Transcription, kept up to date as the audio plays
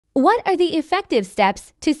What are the effective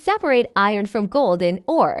steps to separate iron from gold in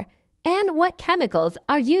ore, and what chemicals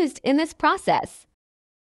are used in this process?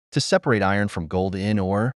 To separate iron from gold in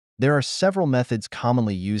ore, there are several methods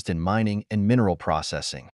commonly used in mining and mineral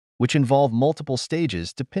processing, which involve multiple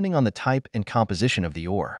stages depending on the type and composition of the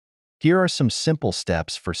ore. Here are some simple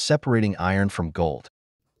steps for separating iron from gold.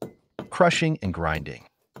 Crushing and grinding.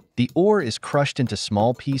 The ore is crushed into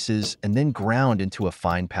small pieces and then ground into a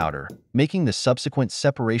fine powder, making the subsequent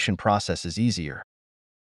separation processes easier.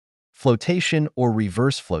 Flotation or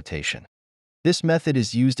reverse flotation. This method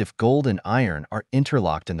is used if gold and iron are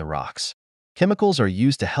interlocked in the rocks. Chemicals are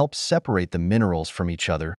used to help separate the minerals from each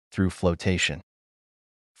other through flotation.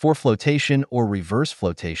 For flotation or reverse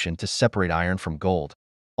flotation to separate iron from gold,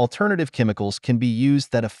 alternative chemicals can be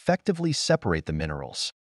used that effectively separate the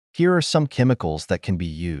minerals. Here are some chemicals that can be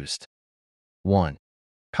used. 1.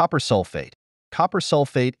 Copper sulfate. Copper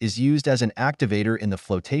sulfate is used as an activator in the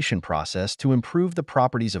flotation process to improve the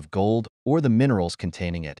properties of gold or the minerals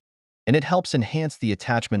containing it, and it helps enhance the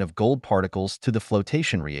attachment of gold particles to the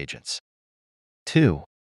flotation reagents. 2.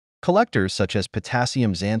 Collectors such as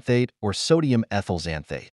potassium xanthate or sodium ethyl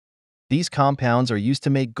xanthate. These compounds are used to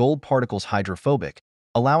make gold particles hydrophobic,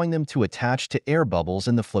 allowing them to attach to air bubbles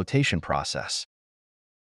in the flotation process.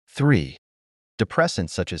 3. Depressants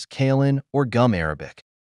such as kaolin or gum arabic.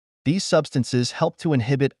 These substances help to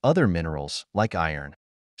inhibit other minerals, like iron,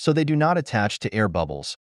 so they do not attach to air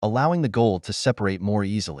bubbles, allowing the gold to separate more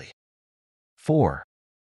easily. 4.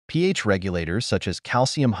 pH regulators such as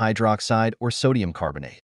calcium hydroxide or sodium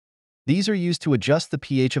carbonate. These are used to adjust the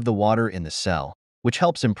pH of the water in the cell, which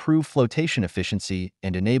helps improve flotation efficiency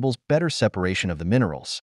and enables better separation of the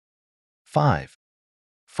minerals. 5.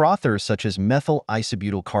 Frothers such as methyl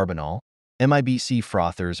isobutyl carbonyl, MIBC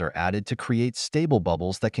frothers are added to create stable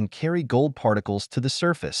bubbles that can carry gold particles to the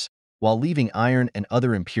surface while leaving iron and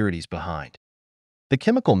other impurities behind. The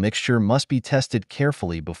chemical mixture must be tested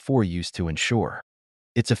carefully before use to ensure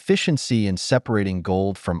its efficiency in separating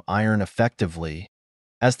gold from iron effectively,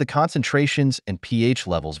 as the concentrations and pH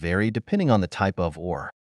levels vary depending on the type of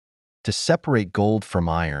ore. To separate gold from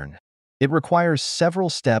iron, it requires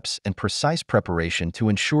several steps and precise preparation to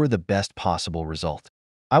ensure the best possible result.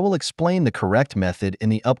 I will explain the correct method in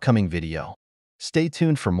the upcoming video. Stay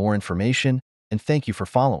tuned for more information, and thank you for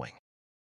following.